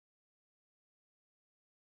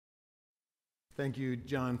Thank you,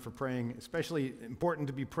 John, for praying. Especially important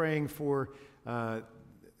to be praying for,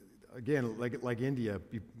 again, like India,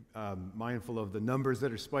 be mindful of the numbers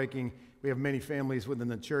that are spiking. We have many families within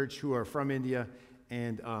the church who are from India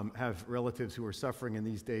and have relatives who are suffering in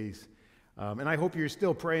these days. And I hope you're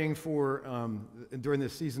still praying for, during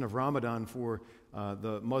this season of Ramadan, for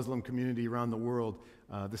the Muslim community around the world.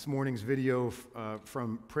 This morning's video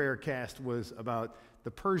from Prayercast was about the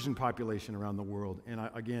Persian population around the world. And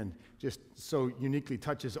again, just so uniquely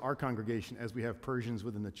touches our congregation as we have Persians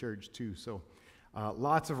within the church too. So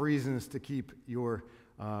lots of reasons to keep your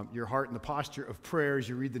heart in the posture of prayer as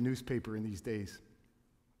you read the newspaper in these days.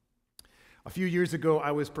 A few years ago, I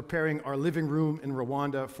was preparing our living room in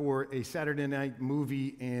Rwanda for a Saturday night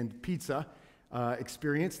movie and pizza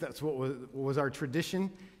experience. That's what was our tradition.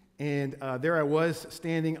 And there I was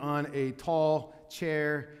standing on a tall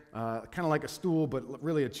chair, kind of like a stool, but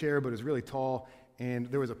really a chair, but it's really tall. And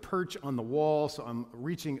there was a perch on the wall, so I'm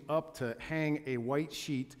reaching up to hang a white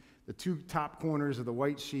sheet, the two top corners of the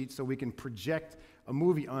white sheet, so we can project a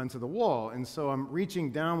movie onto the wall. And so I'm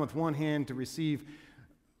reaching down with one hand to receive,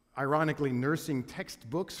 ironically, nursing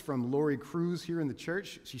textbooks from Lori Cruz here in the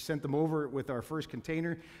church. She sent them over with our first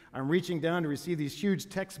container. I'm reaching down to receive these huge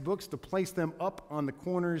textbooks to place them up on the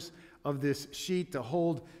corners of this sheet to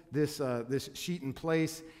hold this sheet in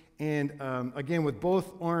place. And again, with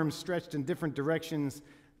both arms stretched in different directions,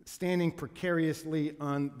 standing precariously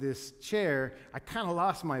on this chair, I kind of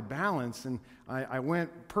lost my balance, and I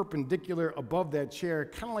went perpendicular above that chair,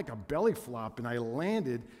 kind of like a belly flop, and I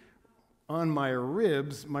landed on my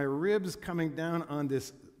ribs coming down on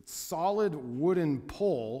this solid wooden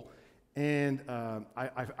pole, and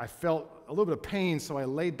I felt a little bit of pain, so I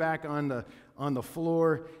laid back on the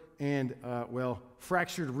floor, and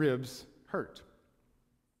fractured ribs hurt.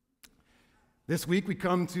 This week we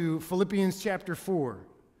come to Philippians chapter 4.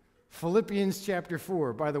 Philippians chapter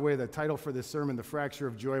 4. By the way, the title for this sermon, The Fracture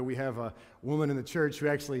of Joy, we have a woman in the church who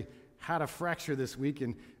actually had a fracture this week,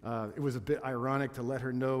 and it was a bit ironic to let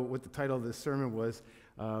her know what the title of this sermon was,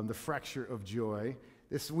 The Fracture of Joy.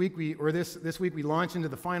 This week we launch into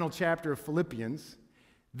the final chapter of Philippians.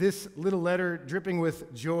 This little letter dripping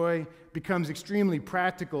with joy becomes extremely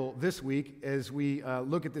practical this week as we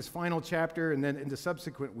look at this final chapter and then into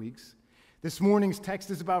subsequent weeks. This morning's text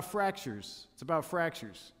is about fractures. It's about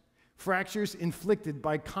fractures. Fractures inflicted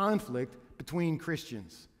by conflict between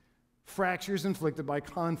Christians. Fractures inflicted by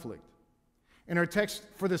conflict. In our text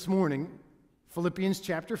for this morning, Philippians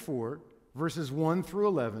chapter 4, verses 1 through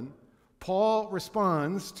 11, Paul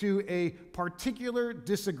responds to a particular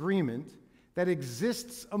disagreement that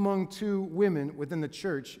exists among two women within the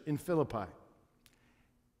church in Philippi.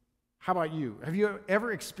 How about you? Have you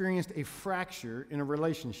ever experienced a fracture in a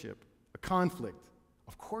relationship, a conflict?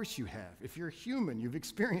 Of course you have. If you're human, you've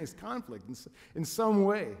experienced conflict in some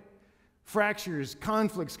way. Fractures,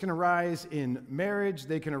 conflicts can arise in marriage.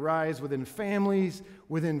 They can arise within families,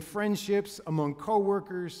 within friendships, among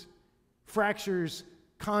coworkers. Fractures,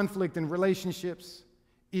 conflict in relationships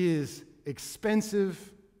is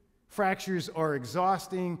expensive. Fractures are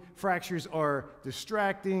exhausting. Fractures are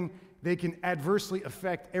distracting. They can adversely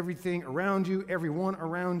affect everything around you, everyone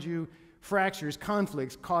around you. Fractures,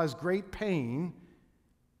 conflicts cause great pain.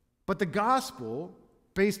 But the gospel,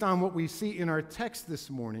 based on what we see in our text this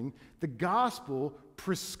morning, the gospel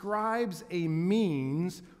prescribes a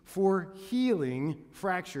means for healing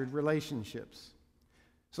fractured relationships.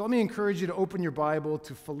 So let me encourage you to open your Bible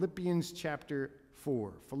to Philippians chapter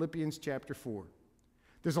 4. Philippians chapter 4.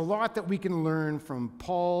 There's a lot that we can learn from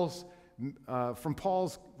Paul's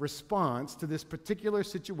response to this particular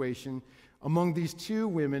situation among these two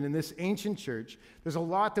women in this ancient church. There's a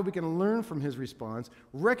lot that we can learn from his response,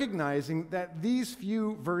 recognizing that these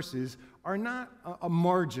few verses are not a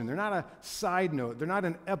margin. They're not a side note. They're not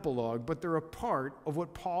an epilogue, but they're a part of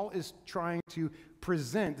what Paul is trying to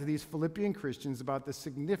present to these Philippian Christians about the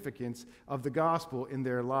significance of the gospel in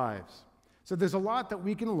their lives. So there's a lot that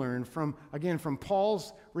we can learn from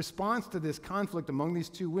Paul's response to this conflict among these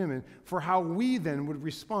two women for how we then would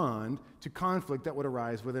respond to conflict that would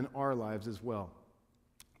arise within our lives as well.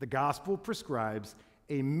 The gospel prescribes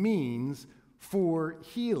a means for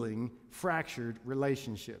healing fractured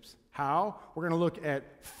relationships. How? We're going to look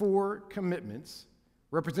at 4 commitments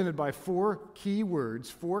represented by 4 key words,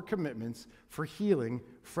 4 commitments for healing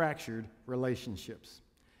fractured relationships.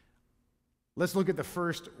 Let's look at the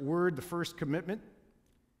first word, the first commitment.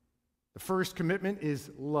 The first commitment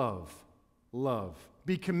is love. Love.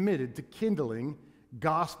 Be committed to kindling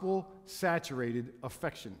gospel-saturated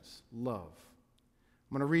affections. Love.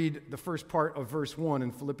 I'm going to read the first part of verse 1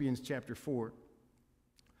 in Philippians chapter 4.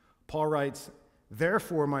 Paul writes,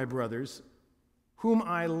 "Therefore, my brothers, whom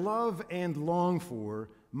I love and long for,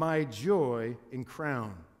 my joy and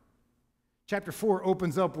crown. Chapter 4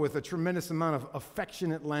 opens up with a tremendous amount of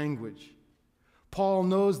affectionate language. Paul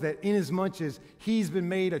knows that inasmuch as he's been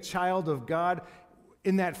made a child of God,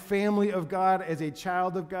 in that family of God, as a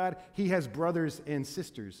child of God, he has brothers and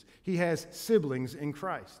sisters. He has siblings in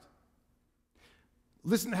Christ.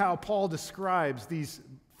 Listen to how Paul describes these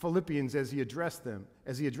Philippians as he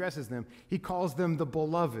addresses them. He calls them the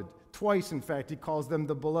beloved. Twice, in fact, he calls them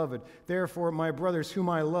the beloved. Therefore, my brothers whom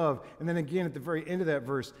I love. And then again at the very end of that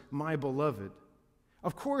verse, my beloved.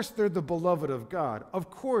 Of course, they're the beloved of God. Of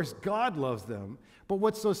course, God loves them. But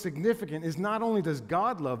what's so significant is not only does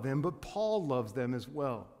God love them, but Paul loves them as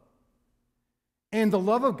well. And the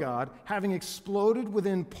love of God, having exploded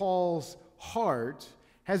within Paul's heart,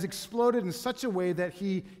 has exploded in such a way that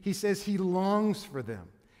he says he longs for them.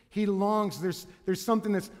 He longs. There's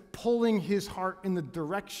something that's pulling his heart in the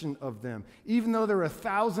direction of them. Even though they're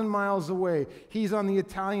 1,000 miles away, he's on the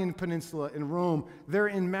Italian peninsula in Rome. They're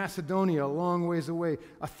in Macedonia, a long ways away,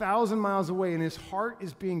 1,000 miles away, and his heart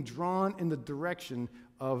is being drawn in the direction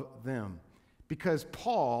of them. Because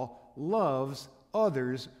Paul loves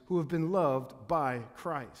others who have been loved by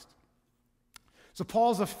Christ. So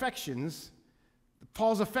Paul's affections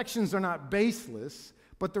are not baseless,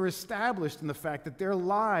 but they're established in the fact that their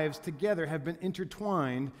lives together have been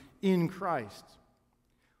intertwined in Christ.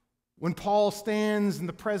 When Paul stands in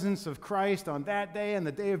the presence of Christ on that day, on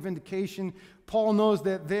the day of vindication, Paul knows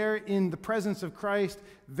that there in the presence of Christ,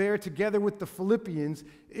 there together with the Philippians,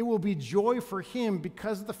 it will be joy for him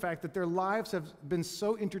because of the fact that their lives have been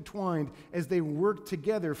so intertwined as they work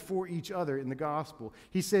together for each other in the gospel.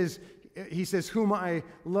 He says, whom I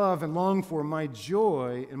love and long for, my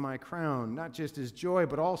joy and my crown. Not just his joy,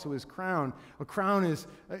 but also his crown. A crown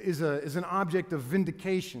is an object of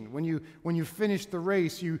vindication. When you finish the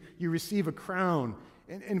race, you receive a crown.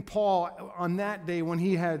 And Paul, on that day, when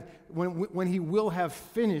he will have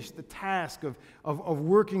finished the task of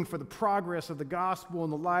working for the progress of the gospel in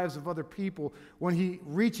the lives of other people, when he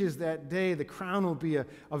reaches that day, the crown will be a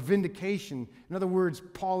vindication. In other words,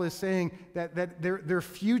 Paul is saying that their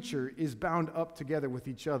future is bound up together with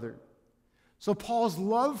each other. So Paul's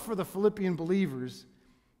love for the Philippian believers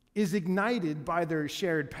is ignited by their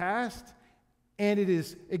shared past, and it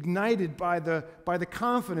is ignited by the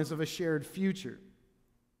confidence of a shared future.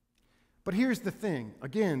 But here's the thing.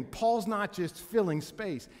 Again, Paul's not just filling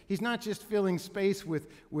space. He's not just filling space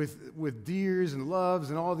with dears and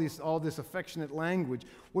loves and all this affectionate language.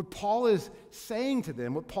 What Paul is saying to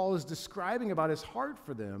them, what Paul is describing about his heart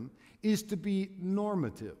for them, is to be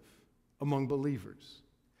normative among believers.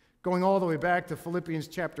 Going all the way back to Philippians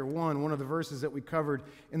chapter 1, one of the verses that we covered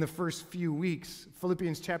in the first few weeks,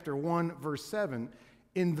 Philippians chapter 1, verse 7,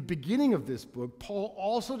 in the beginning of this book, Paul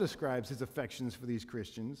also describes his affections for these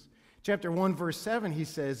Christians. Chapter 1, verse 7, he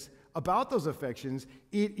says, about those affections,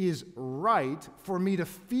 it is right for me to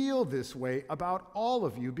feel this way about all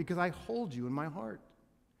of you because I hold you in my heart.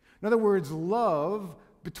 In other words, love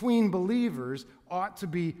between believers ought to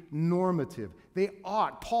be normative.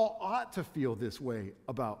 Paul ought to feel this way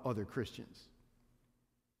about other Christians.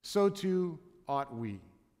 So too ought we.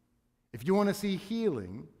 If you want to see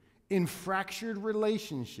healing in fractured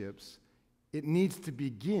relationships, it needs to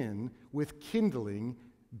begin with kindling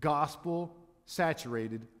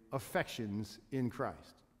gospel-saturated affections in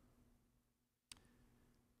Christ.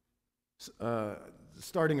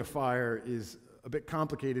 Starting a fire is a bit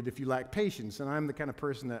complicated if you lack patience, and I'm the kind of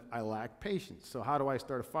person that I lack patience. So how do I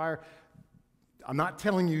start a fire? I'm not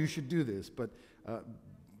telling you should do this, but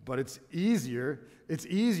it's easier. It's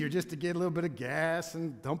easier just to get a little bit of gas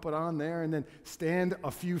and dump it on there and then stand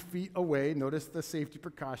a few feet away, notice the safety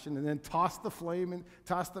precaution, and then toss the flame and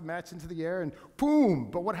toss the match into the air and boom!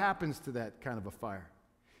 But what happens to that kind of a fire?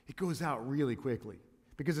 It goes out really quickly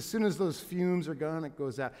because as soon as those fumes are gone, it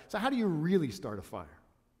goes out. So how do you really start a fire?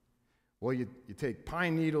 Well, you take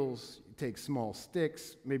pine needles, you take small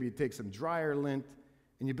sticks, maybe you take some dryer lint,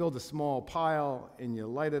 and you build a small pile, and you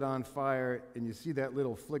light it on fire, and you see that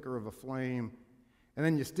little flicker of a flame, and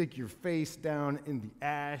then you stick your face down in the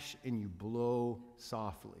ash, and you blow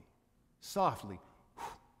softly. Softly.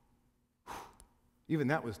 Even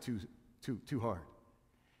that was too hard.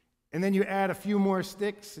 And then you add a few more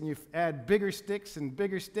sticks, and you add bigger sticks,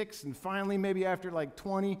 and finally, maybe after like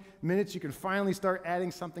 20 minutes, you can finally start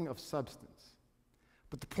adding something of substance.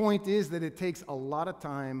 But the point is that it takes a lot of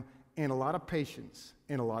time and a lot of patience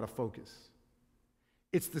and a lot of focus.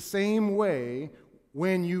 It's the same way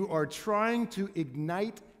when you are trying to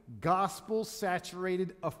ignite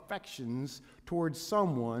gospel-saturated affections towards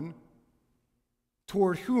someone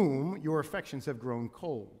toward whom your affections have grown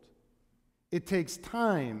cold. It takes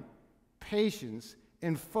time, patience,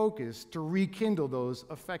 and focus to rekindle those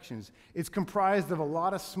affections. It's comprised of a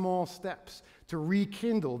lot of small steps to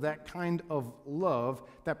rekindle that kind of love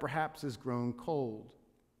that perhaps has grown cold.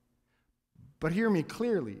 But hear me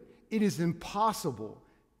clearly, it is impossible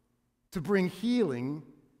to bring healing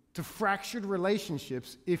to fractured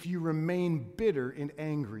relationships if you remain bitter and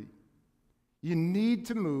angry. You need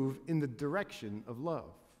to move in the direction of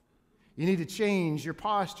love. You need to change your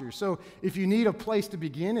posture. So if you need a place to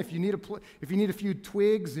begin, if you need a few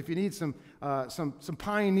twigs, if you need some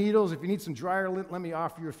pine needles, if you need some dryer lint, let me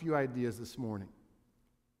offer you a few ideas this morning.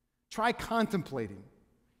 Try contemplating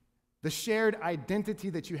the shared identity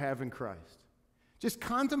that you have in Christ. Just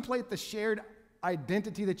contemplate the shared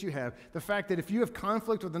identity that you have. The fact that if you have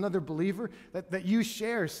conflict with another believer, that you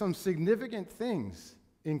share some significant things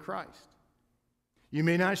in Christ. You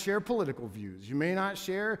may not share political views. You may not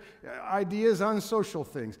share ideas on social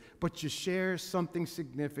things, but you share something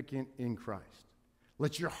significant in Christ.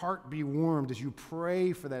 Let your heart be warmed as you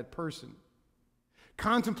pray for that person.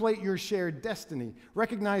 Contemplate your shared destiny.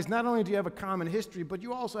 Recognize not only do you have a common history, but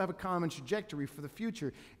you also have a common trajectory for the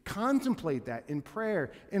future. Contemplate that in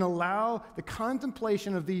prayer and allow the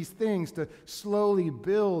contemplation of these things to slowly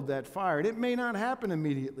build that fire. And it may not happen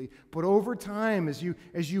immediately, but over time, as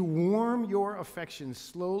you warm your affections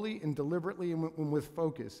slowly and deliberately and with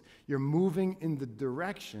focus, you're moving in the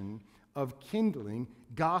direction of kindling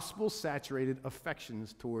gospel-saturated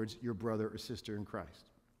affections towards your brother or sister in Christ.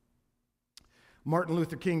 Martin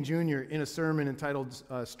Luther King Jr., in a sermon entitled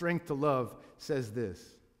Strength to Love, says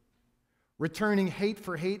this: returning hate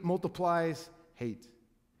for hate multiplies hate,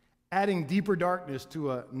 adding deeper darkness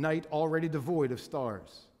to a night already devoid of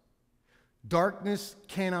stars. Darkness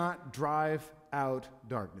cannot drive out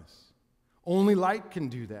darkness. Only light can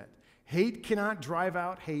do that. Hate cannot drive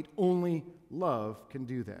out hate. Only love can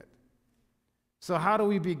do that. So how do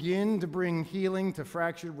we begin to bring healing to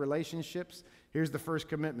fractured relationships? Here's the first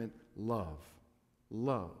commitment: love.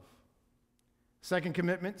 Love. Second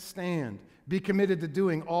commitment: stand. Be committed to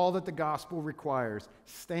doing all that the gospel requires.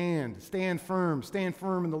 Stand. Stand firm. Stand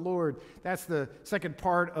firm in the Lord. That's the second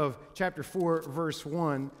part of chapter 4, verse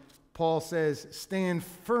 1. Paul says, stand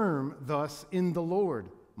firm thus in the Lord,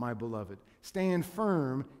 my beloved. Stand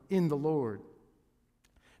firm in the Lord.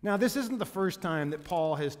 Now, this isn't the first time that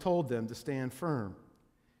Paul has told them to stand firm.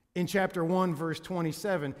 In chapter 1, verse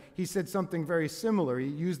 27, he said something very similar. He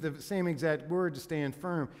used the same exact word to stand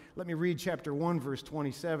firm. Let me read chapter 1, verse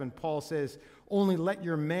 27. Paul says, only let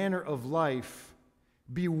your manner of life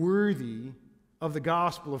be worthy of the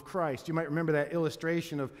gospel of Christ. You might remember that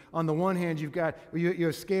illustration of, on the one hand, you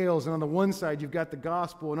have scales, and on the one side, you've got the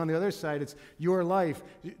gospel, and on the other side, it's your life.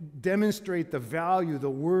 Demonstrate the value, the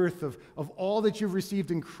worth of all that you've received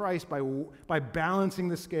in Christ by balancing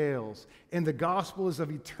the scales. And the gospel is of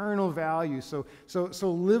eternal value. So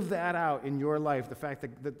live that out in your life, the fact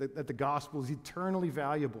that the gospel is eternally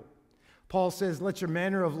valuable. Paul says, let your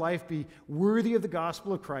manner of life be worthy of the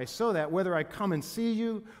gospel of Christ, so that whether I come and see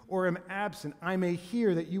you or am absent, I may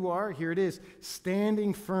hear that you are, here it is,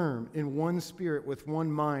 standing firm in one spirit with one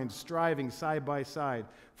mind, striving side by side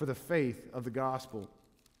for the faith of the gospel.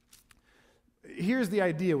 Here's the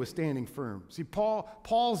idea with standing firm. See,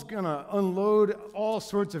 Paul's going to unload all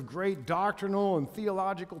sorts of great doctrinal and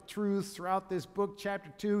theological truths throughout this book.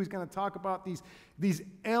 Chapter 2, he's going to talk about these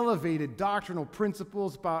elevated doctrinal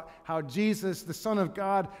principles about how Jesus, the Son of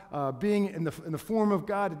God, being in the form of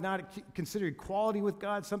God, did not consider equality with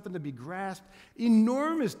God something to be grasped.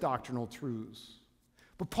 Enormous doctrinal truths.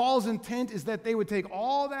 But Paul's intent is that they would take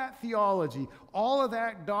all that theology, all of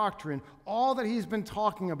that doctrine, all that he's been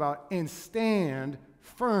talking about, and stand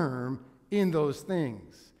firm in those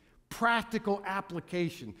things. Practical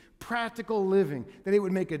application, practical living, that it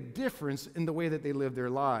would make a difference in the way that they live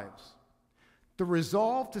their lives. The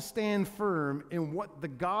resolve to stand firm in what the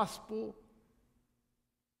gospel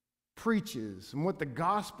preaches and what the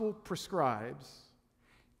gospel prescribes,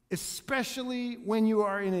 especially when you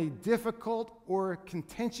are in a difficult or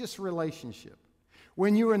contentious relationship,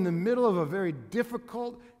 when you are in the middle of a very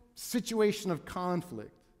difficult situation of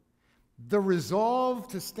conflict. The resolve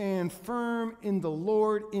to stand firm in the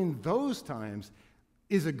Lord in those times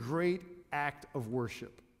is a great act of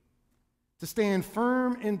worship. To stand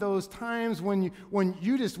firm in those times when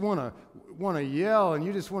you just want to yell and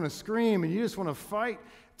you just want to scream and you just want to fight,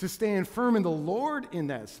 to stand firm in the Lord in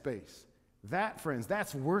that space. That, friends,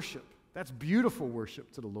 that's worship. That's beautiful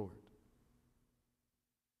worship to the Lord.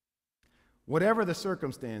 Whatever the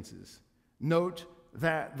circumstances, note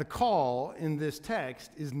that the call in this text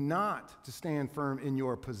is not to stand firm in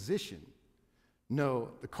your position. No,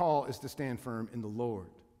 the call is to stand firm in the Lord.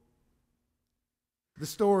 The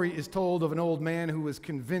story is told of an old man who was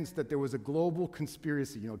convinced that there was a global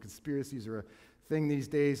conspiracy. You know, conspiracies are a thing these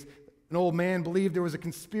days. An old man believed there was a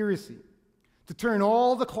conspiracy to turn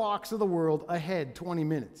all the clocks of the world ahead 20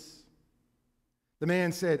 minutes. The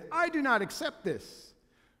man said, "I do not accept this.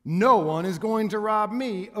 No one is going to rob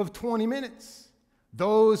me of 20 minutes.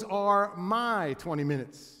 Those are my 20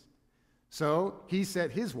 minutes." So he set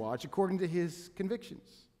his watch according to his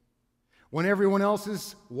convictions. When everyone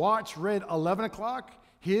else's watch read 11 o'clock,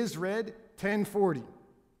 his read 10:40,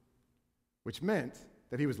 which meant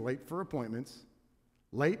that he was late for appointments,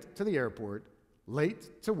 late to the airport,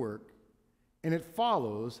 late to work, and it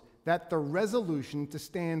follows that the resolution to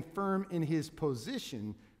stand firm in his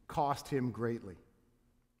position cost him greatly.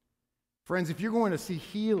 Friends, if you're going to see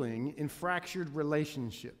healing in fractured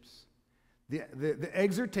relationships, the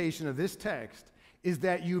exhortation of this text is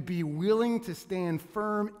that you be willing to stand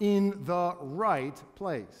firm in the right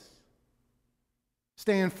place.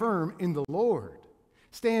 Stand firm in the Lord.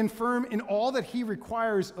 Stand firm in all that He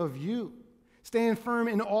requires of you. Stand firm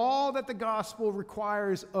in all that the gospel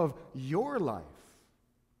requires of your life.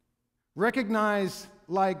 Recognize,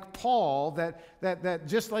 like Paul, that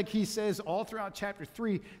just like he says all throughout chapter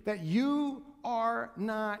 3, that you are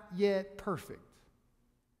not yet perfect.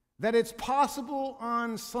 That it's possible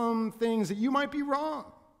on some things that you might be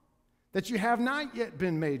wrong, that you have not yet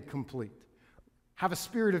been made complete. Have a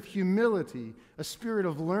spirit of humility, a spirit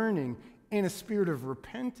of learning, and a spirit of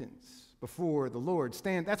repentance before the Lord.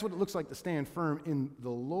 That's what it looks like to stand firm in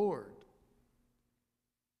the Lord.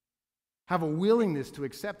 Have a willingness to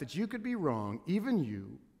accept that you could be wrong, even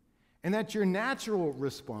you, and that your natural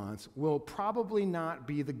response will probably not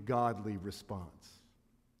be the godly response.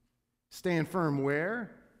 Stand firm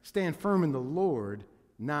where? Stand firm in the Lord,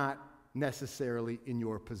 not necessarily in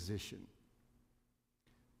your position.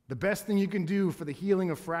 The best thing you can do for the healing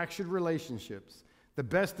of fractured relationships, the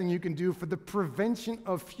best thing you can do for the prevention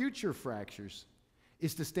of future fractures,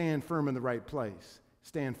 is to stand firm in the right place.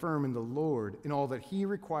 Stand firm in the Lord in all that He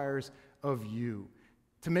requires of you.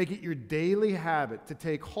 To make it your daily habit to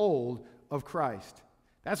take hold of Christ.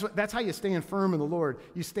 That's how you stand firm in the Lord.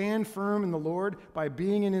 You stand firm in the Lord by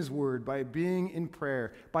being in His Word, by being in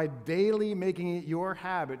prayer, by daily making it your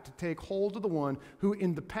habit to take hold of the one who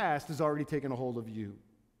in the past has already taken a hold of you.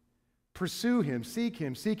 Pursue Him, seek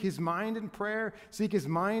His mind in prayer, seek His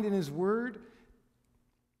mind in His Word,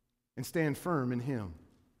 and stand firm in Him.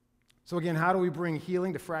 So again, how do we bring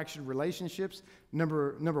healing to fractured relationships?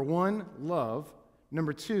 Number one, love.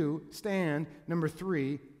 Number two, stand. Number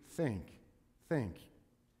three, think. Think.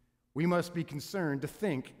 We must be concerned to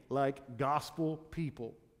think like gospel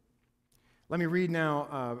people. Let me read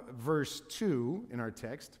now verse 2 in our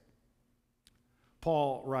text.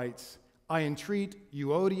 Paul writes, "I entreat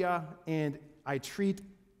Euodia and I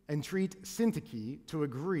entreat Syntyche to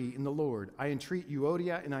agree in the Lord." I entreat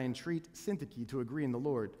Euodia and I entreat Syntyche to agree in the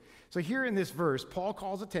Lord. So here in this verse, Paul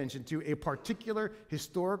calls attention to a particular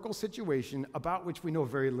historical situation about which we know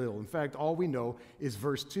very little. In fact, all we know is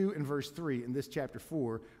verse 2 and verse 3 in this chapter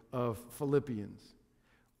 4 of Philippians.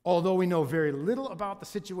 Although we know very little about the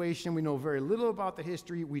situation, we know very little about the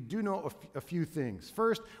history, we do know a few things.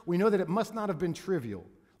 First, we know that it must not have been trivial.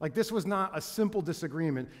 Like, this was not a simple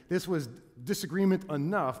disagreement. This was disagreement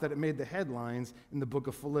enough that it made the headlines in the book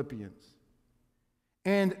of Philippians.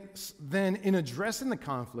 And then in addressing the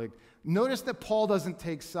conflict, notice that Paul doesn't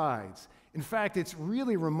take sides. In fact, it's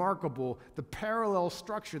really remarkable the parallel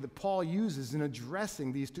structure that Paul uses in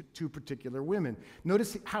addressing these two particular women.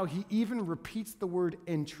 Notice how he even repeats the word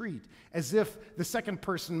entreat, as if the second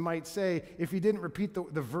person might say, if he didn't repeat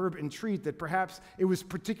the verb entreat, that perhaps it was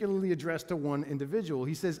particularly addressed to one individual.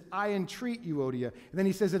 He says, "I entreat Euodia," and then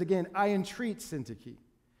he says it again, "I entreat Syntyche."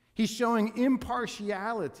 He's showing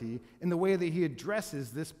impartiality in the way that he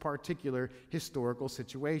addresses this particular historical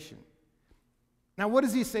situation. Now, what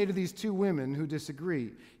does he say to these two women who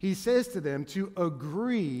disagree? He says to them to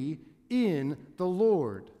agree in the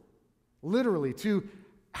Lord. Literally, to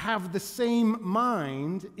have the same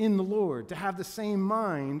mind in the Lord. To have the same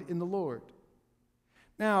mind in the Lord.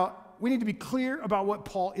 Now, we need to be clear about what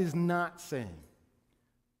Paul is not saying.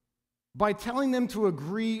 By telling them to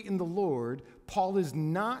agree in the Lord, Paul is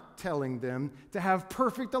not telling them to have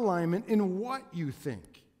perfect alignment in what you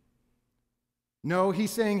think. No,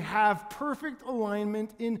 he's saying have perfect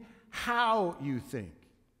alignment in how you think.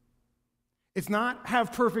 It's not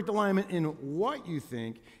have perfect alignment in what you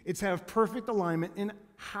think, it's have perfect alignment in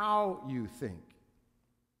how you think.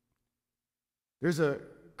 There's a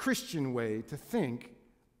Christian way to think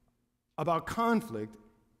about conflict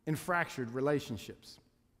in fractured relationships.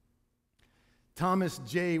 Thomas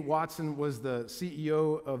J. Watson was the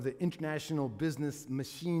CEO of the International Business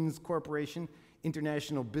Machines Corporation,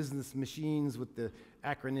 International Business Machines with the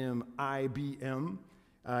acronym IBM.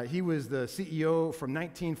 He was the CEO from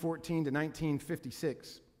 1914 to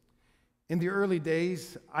 1956. In the early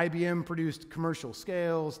days, IBM produced commercial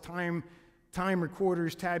scales, time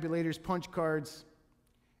recorders, tabulators, punch cards.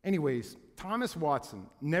 Anyways, Thomas Watson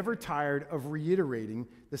never tired of reiterating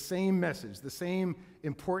the same message, the same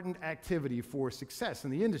important activity for success in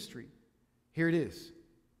the industry. Here it is.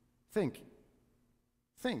 Think.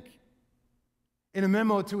 Think. In a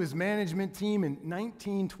memo to his management team in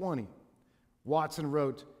 1920, Watson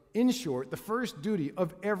wrote, "In short, the first duty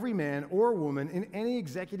of every man or woman in any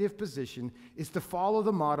executive position is to follow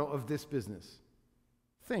the motto of this business.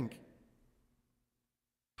 Think.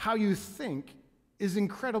 How you think is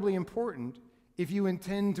incredibly important if you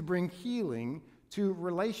intend to bring healing to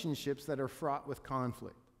relationships that are fraught with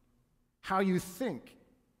conflict. How you think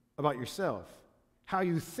about yourself, how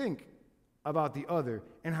you think about the other,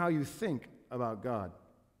 and how you think about God."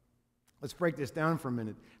 Let's break this down for a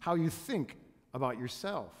minute. How you think about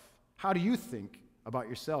yourself. How do you think about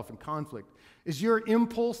yourself in conflict? Is your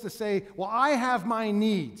impulse to say, well, I have my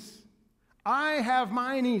needs. I have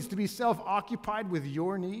my needs, to be self-occupied with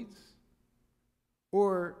your needs?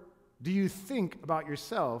 Or do you think about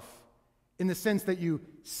yourself in the sense that you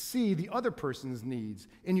see the other person's needs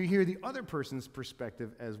and you hear the other person's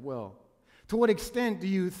perspective as well? To what extent do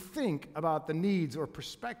you think about the needs or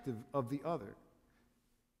perspective of the other?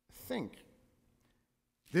 Think.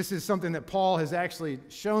 This is something that Paul has actually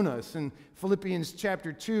shown us. In Philippians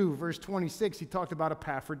chapter 2, verse 26, he talked about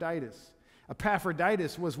Epaphroditus.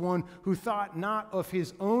 Epaphroditus was one who thought not of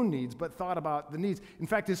his own needs, but thought about the needs. In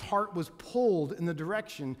fact, his heart was pulled in the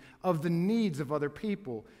direction of the needs of other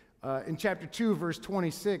people. In chapter 2, verse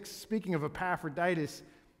 26, speaking of Epaphroditus,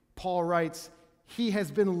 Paul writes, "He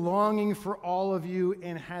has been longing for all of you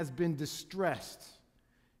and has been distressed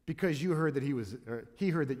because you heard that he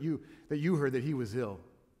heard that he was ill."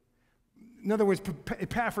 In other words,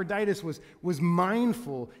 Epaphroditus was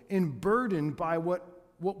mindful and burdened by what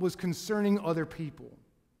was concerning other people.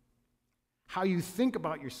 How you think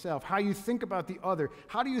about yourself, how you think about the other.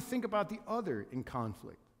 How do you think about the other in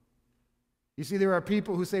conflict? You see, there are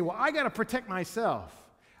people who say, well, I got to protect myself.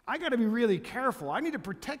 I got to be really careful. I need to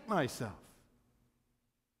protect myself.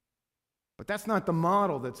 But that's not the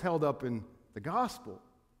model that's held up in the gospel.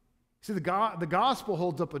 See, the gospel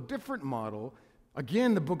holds up a different model.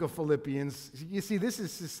 Again, the book of Philippians, you see, this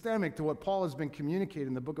is systemic to what Paul has been communicating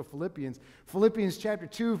in the book of Philippians. Philippians chapter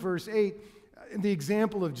 2, verse 8, in the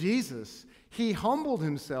example of Jesus, he humbled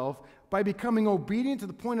himself by becoming obedient to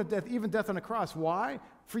the point of death, even death on a cross. Why?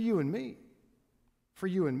 For you and me. For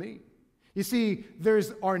you and me. You see,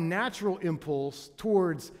 there's our natural impulse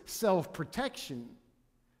towards self-protection,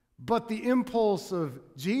 but the impulse of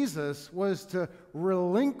Jesus was to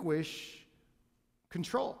relinquish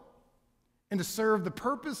control and to serve the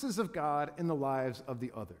purposes of God in the lives of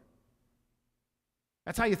the other.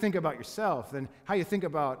 That's how you think about yourself and how you think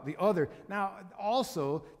about the other. Now,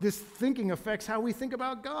 also, this thinking affects how we think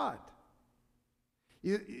about God.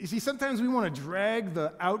 You see, sometimes we want to drag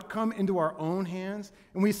the outcome into our own hands,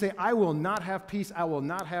 and we say, I will not have peace, I will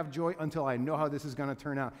not have joy until I know how this is going to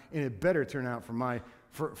turn out, and it better turn out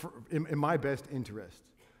in my best interest.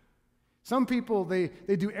 Some people, they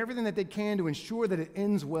do everything that they can to ensure that it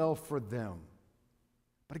ends well for them.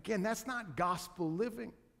 But again, that's not gospel living.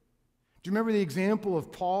 Do you remember the example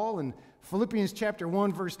of Paul in Philippians chapter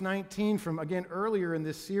 1, verse 19 from, again, earlier in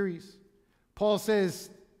this series? Paul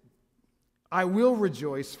says, I will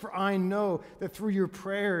rejoice, for I know that through your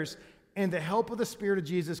prayers and the help of the Spirit of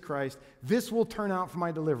Jesus Christ, this will turn out for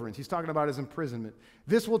my deliverance. He's talking about his imprisonment.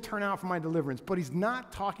 This will turn out for my deliverance. But he's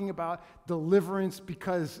not talking about deliverance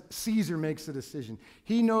because Caesar makes the decision.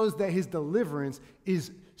 He knows that his deliverance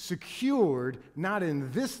is secured, not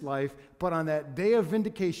in this life, but on that day of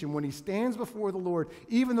vindication when he stands before the Lord.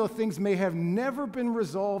 Even though things may have never been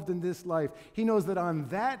resolved in this life, he knows that on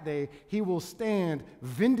that day he will stand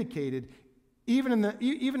vindicated.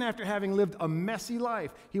 Even after having lived a messy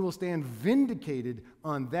life, he will stand vindicated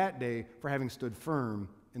on that day for having stood firm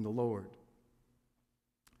in the Lord.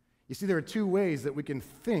 You see, there are two ways that we can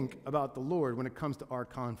think about the Lord when it comes to our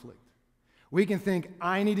conflict. We can think,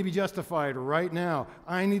 I need to be justified right now.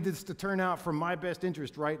 I need this to turn out for my best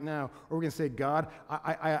interest right now. Or we can say, God,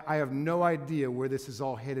 I have no idea where this is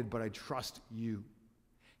all headed, but I trust you.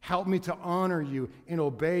 Help me to honor you and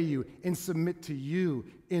obey you and submit to you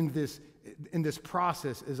in this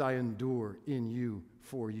process as I endure in you,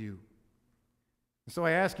 for you. So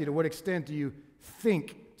I ask you, to what extent do you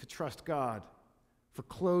think to trust God for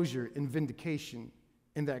closure and vindication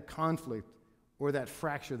in that conflict or that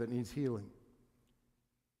fracture that needs healing.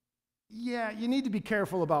 Yeah, you need to be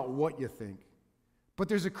careful about what you think, but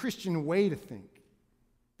there's a Christian way to think.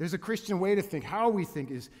 There's a Christian way to think. How we think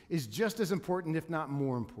is just as important, if not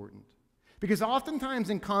more important. Because oftentimes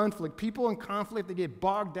in conflict, people in conflict, they get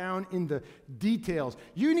bogged down in the details.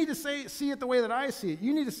 You need to see it the way that I see it.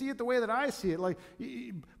 You need to see it the way that I see it.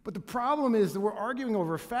 But the problem is that we're arguing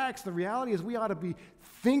over facts. The reality is we ought to be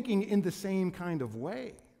thinking in the same kind of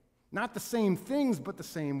way. Not the same things, but the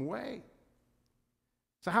same way.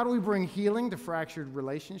 So how do we bring healing to fractured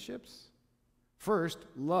relationships? First,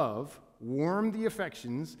 love. Warm the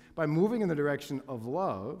affections by moving in the direction of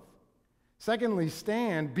love. Secondly,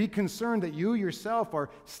 be concerned that you yourself are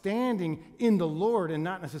standing in the Lord and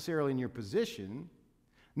not necessarily in your position.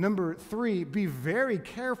 Number 3, be very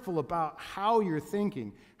careful about how you're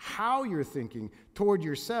thinking toward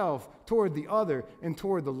yourself, toward the other, and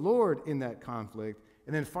toward the Lord in that conflict.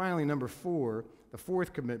 And then finally, number 4, the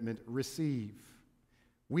fourth commitment, receive.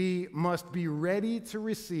 We must be ready to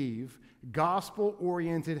receive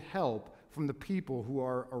gospel-oriented help from the people who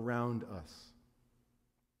are around us.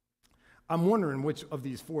 I'm wondering which of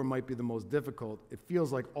these 4 might be the most difficult. It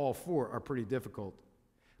feels like all 4 are pretty difficult.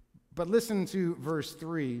 But listen to verse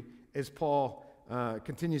 3 as Paul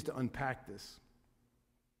continues to unpack this.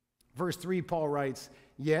 Verse 3, Paul writes,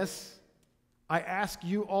 "Yes, I ask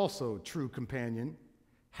you also, true companion,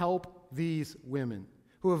 help these women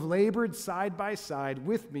who have labored side by side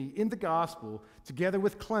with me in the gospel, together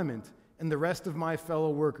with Clement and the rest of my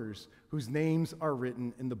fellow workers, whose names are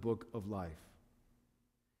written in the book of life."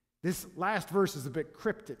 This last verse is a bit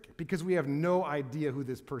cryptic because we have no idea who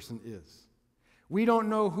this person is. We don't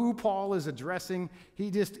know who Paul is addressing.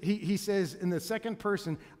 He says in the second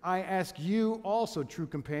person, "I ask you also, true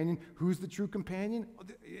companion." Who's the true companion?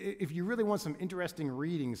 If you really want some interesting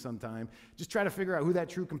reading sometime, just try to figure out who that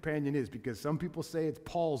true companion is, because some people say it's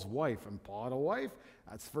Paul's wife. And Paul had a wife?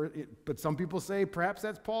 But some people say perhaps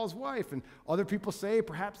that's Paul's wife, and other people say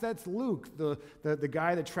perhaps that's Luke, the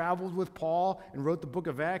guy that traveled with Paul and wrote the book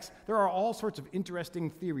of Acts. There are all sorts of interesting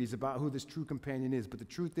theories about who this true companion is, but the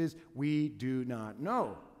truth is we do not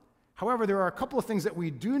know. However, there are a couple of things that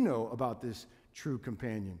we do know about this true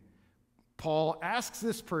companion. Paul asks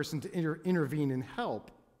this person to intervene and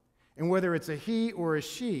help, and whether it's a he or a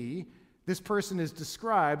she, this person is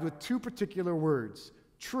described with 2 particular words,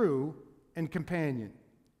 true and companion.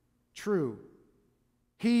 True.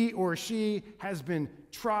 He or she has been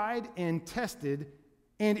tried and tested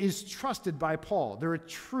and is trusted by Paul. They're a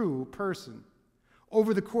true person.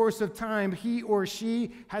 Over the course of time, he or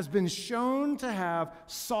she has been shown to have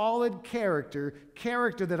solid character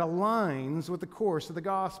that aligns with the course of the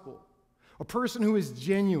gospel. A person who is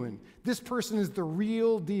genuine. This person is the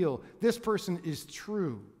real deal. This person is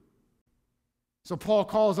true. So Paul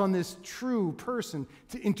calls on this true person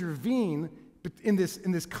to intervene in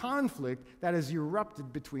this conflict that has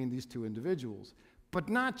erupted between these 2 individuals. But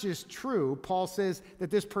not just true, Paul says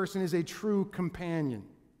that this person is a true companion.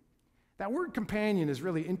 That word companion is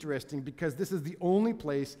really interesting because this is the only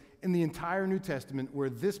place in the entire New Testament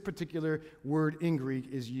where this particular word in Greek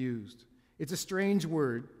is used. It's a strange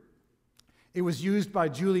word. It was used by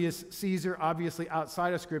Julius Caesar, obviously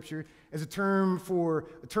outside of Scripture, as a term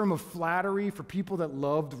of flattery for people that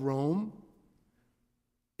loved Rome.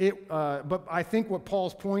 But I think what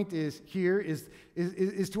Paul's point is here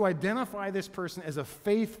is to identify this person as a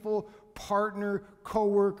faithful partner,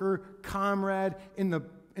 co-worker, comrade in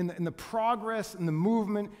the progress, in the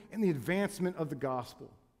movement, in the advancement of the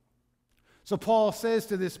gospel. So Paul says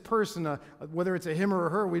to this person, whether it's a him or a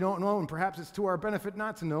her, we don't know, and perhaps it's to our benefit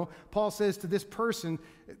not to know. Paul says to this person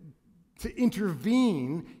to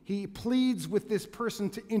intervene. He pleads with this person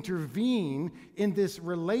to intervene in this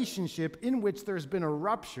relationship in which there's been a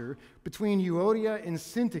rupture between Euodia and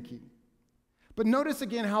Syntyche. But notice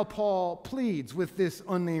again how Paul pleads with this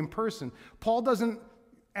unnamed person. Paul doesn't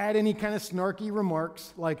add any kind of snarky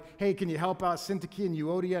remarks like, "Hey, can you help out Syntyche and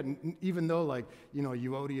Euodia?" And even though,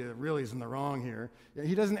 Euodia really is in the wrong here.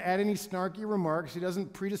 He doesn't add any snarky remarks. He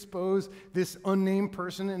doesn't predispose this unnamed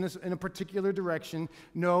person in a particular direction.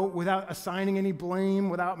 No, without assigning any blame,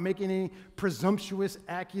 without making any presumptuous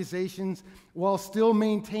accusations, while still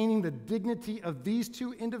maintaining the dignity of these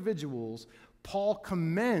 2 individuals, Paul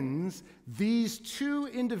commends these 2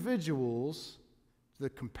 individuals the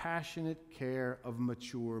compassionate care of a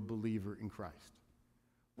mature believer in Christ.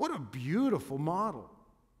 What a beautiful model.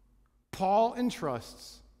 Paul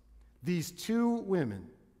entrusts these 2 women,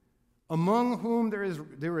 among whom there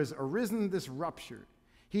is arisen this rupture.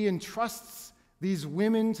 He entrusts these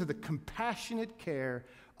women to the compassionate care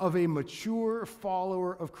of a mature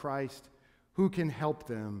follower of Christ who can help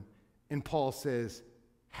them. And Paul says,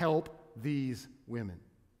 help these women.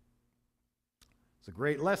 It's a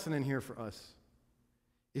great lesson in here for us.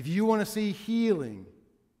 If you want to see healing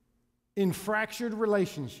in fractured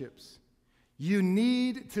relationships, you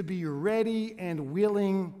need to be ready and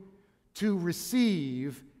willing to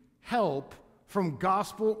receive help from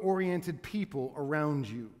gospel-oriented people around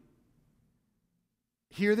you.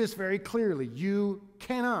 Hear this very clearly. You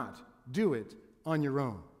cannot do it on your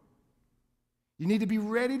own. You need to be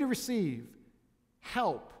ready to receive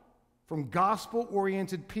help from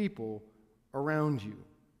gospel-oriented people around you.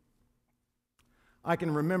 I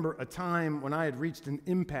can remember a time when I had reached an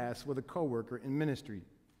impasse with a coworker in ministry.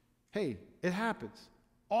 Hey, it happens.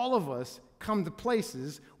 All of us come to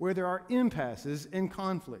places where there are impasses and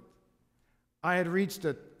conflict. I had reached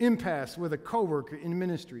an impasse with a coworker in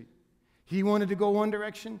ministry. He wanted to go one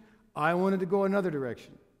direction, I wanted to go another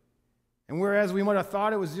direction. And whereas we might have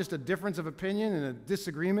thought it was just a difference of opinion and a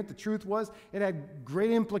disagreement, the truth was it had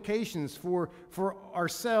great implications for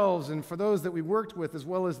ourselves and for those that we worked with, as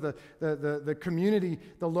well as the community,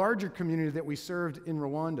 the larger community that we served in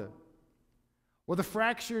Rwanda. Well, the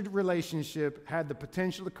fractured relationship had the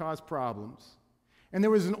potential to cause problems. And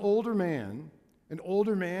there was an older man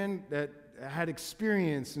that had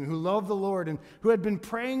experience and who loved the Lord and who had been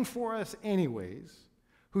praying for us anyways,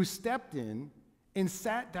 who stepped in and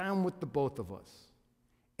sat down with the both of us.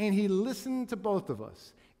 And he listened to both of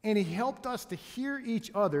us. And he helped us to hear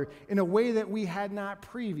each other in a way that we had not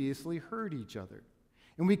previously heard each other.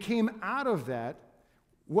 And we came out of that,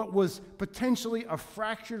 what was potentially a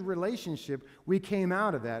fractured relationship, we came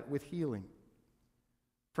out of that with healing.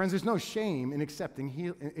 Friends, there's no shame in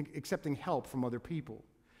accepting help from other people.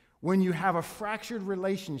 When you have a fractured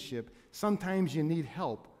relationship, sometimes you need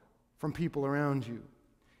help from people around you.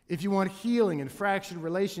 If you want healing in fractured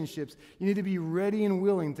relationships, you need to be ready and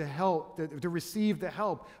willing to receive the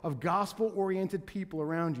help of gospel-oriented people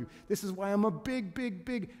around you. This is why I'm a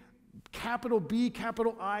big, capital B,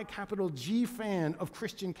 capital I, capital G fan of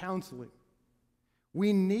Christian counseling.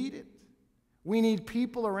 We need it. We need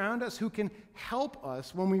people around us who can help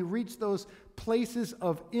us when we reach those places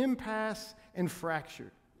of impasse and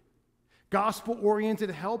fracture. Gospel-oriented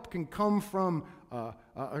help can come from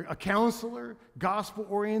a counselor.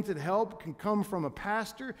 Gospel-oriented help can come from a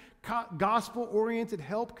pastor. Gospel-oriented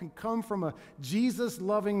help can come from a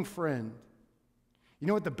Jesus-loving friend. You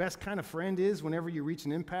know what the best kind of friend is whenever you reach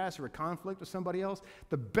an impasse or a conflict with somebody else?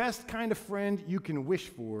 The best kind of friend you can wish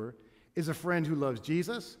for is a friend who loves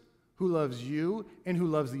Jesus, who loves you, and who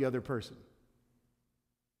loves the other person.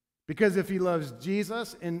 Because if he loves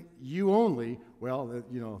Jesus and you only, well,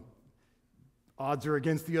 odds are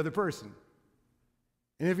against the other person.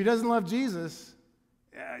 And if he doesn't love Jesus,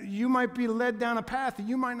 you might be led down a path that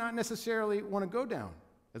you might not necessarily want to go down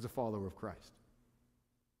as a follower of Christ.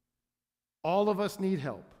 All of us need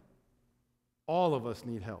help. All of us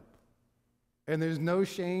need help. And there's no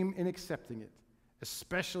shame in accepting it,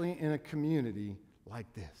 especially in a community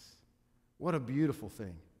like this. What a beautiful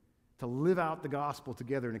thing to live out the gospel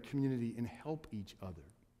together in a community and help each other.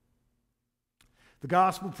 The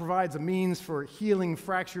gospel provides a means for healing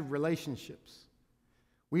fractured relationships.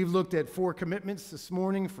 We've looked at 4 commitments this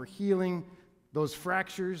morning for healing those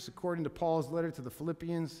fractures, according to Paul's letter to the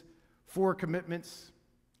Philippians. 4 commitments: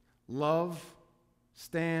 love,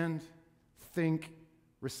 stand, think,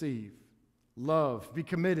 receive. Love, be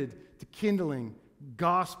committed to kindling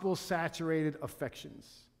gospel-saturated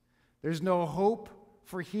affections. There's no hope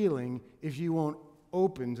for healing if you won't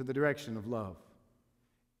open to the direction of love.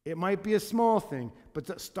 It might be a small thing, but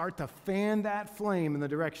to start to fan that flame in the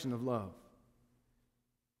direction of love.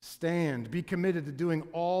 Stand, be committed to doing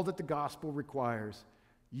all that the gospel requires.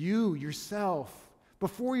 You, yourself,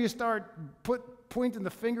 before you start pointing the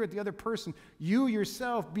finger at the other person, you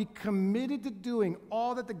yourself be committed to doing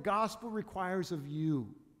all that the gospel requires of you.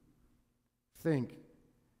 Think.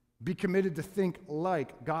 Be committed to think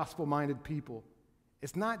like gospel-minded people.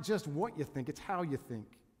 It's not just what you think, it's how you think.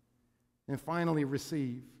 And finally,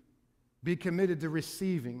 receive. Be committed to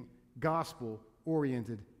receiving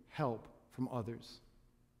gospel-oriented help from others.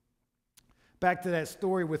 Back to that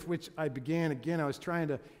story with which I began. Again, I was trying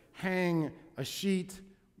to hang a sheet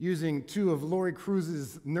using 2 of Lori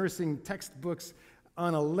Cruz's nursing textbooks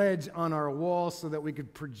on a ledge on our wall so that we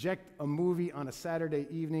could project a movie on a Saturday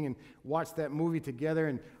evening and watch that movie together.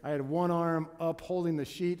 And I had one arm up holding the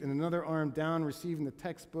sheet and another arm down receiving the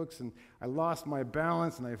textbooks, and I lost my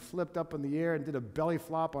balance and I flipped up in the air and did a belly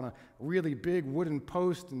flop on a really big wooden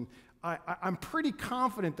post. And I'm pretty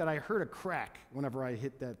confident that I heard a crack whenever I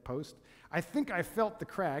hit that post. I think I felt the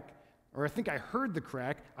crack or I think I heard the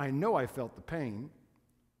crack. I know I felt the pain.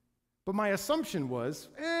 But my assumption was,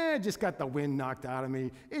 I just got the wind knocked out of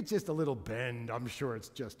me. It's just a little bend. I'm sure it's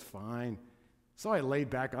just fine. So I laid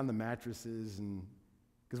back on the mattresses, and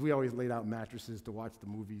because we always laid out mattresses to watch the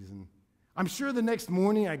movies. And I'm sure the next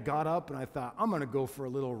morning I got up and I thought, I'm going to go for a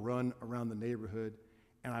little run around the neighborhood.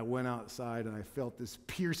 And I went outside and I felt this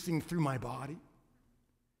piercing through my body.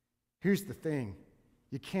 Here's the thing.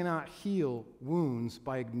 You cannot heal wounds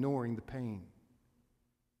by ignoring the pain.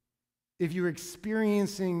 If you're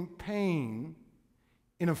experiencing pain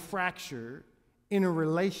in a fracture, in a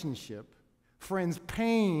relationship, friends,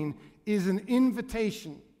 pain is an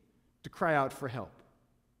invitation to cry out for help.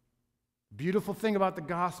 The beautiful thing about the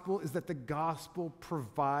gospel is that the gospel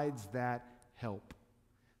provides that help.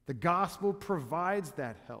 The gospel provides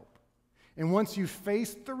that help. And once you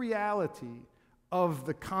face the reality of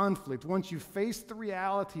the conflict, once you face the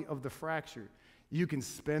reality of the fracture, you can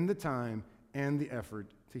spend the time and the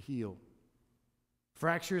effort to heal.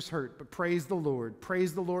 Fractures hurt, but praise the Lord.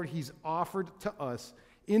 Praise the Lord. He's offered to us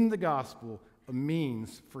in the gospel a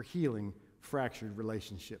means for healing fractured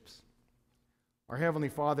relationships. Our Heavenly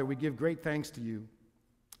Father, we give great thanks to you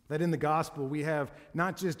that in the gospel we have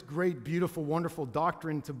not just great, beautiful, wonderful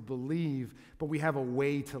doctrine to believe, but we have a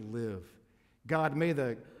way to live. God, may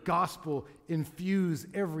the gospel infuse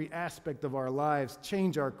every aspect of our lives,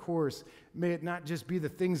 change our course. May it not just be the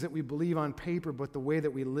things that we believe on paper, but the way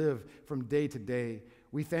that we live from day to day.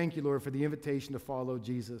 We thank you, Lord, for the invitation to follow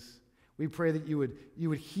Jesus. We pray that you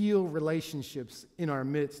would heal relationships in our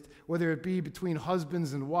midst, whether it be between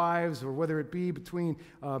husbands and wives, or whether it be between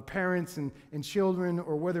parents and children,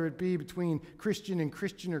 or whether it be between Christian and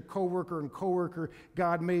Christian, or coworker and coworker.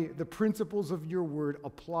 God, may the principles of your word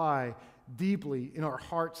apply deeply in our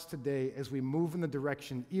hearts today as we move in the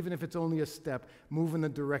direction, even if it's only a step, move in the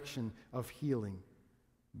direction of healing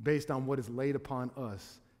based on what is laid upon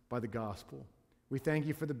us by the gospel. We thank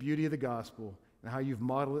you for the beauty of the gospel and how you've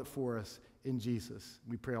modeled it for us in Jesus.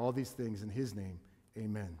 We pray all these things in his name.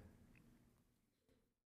 Amen.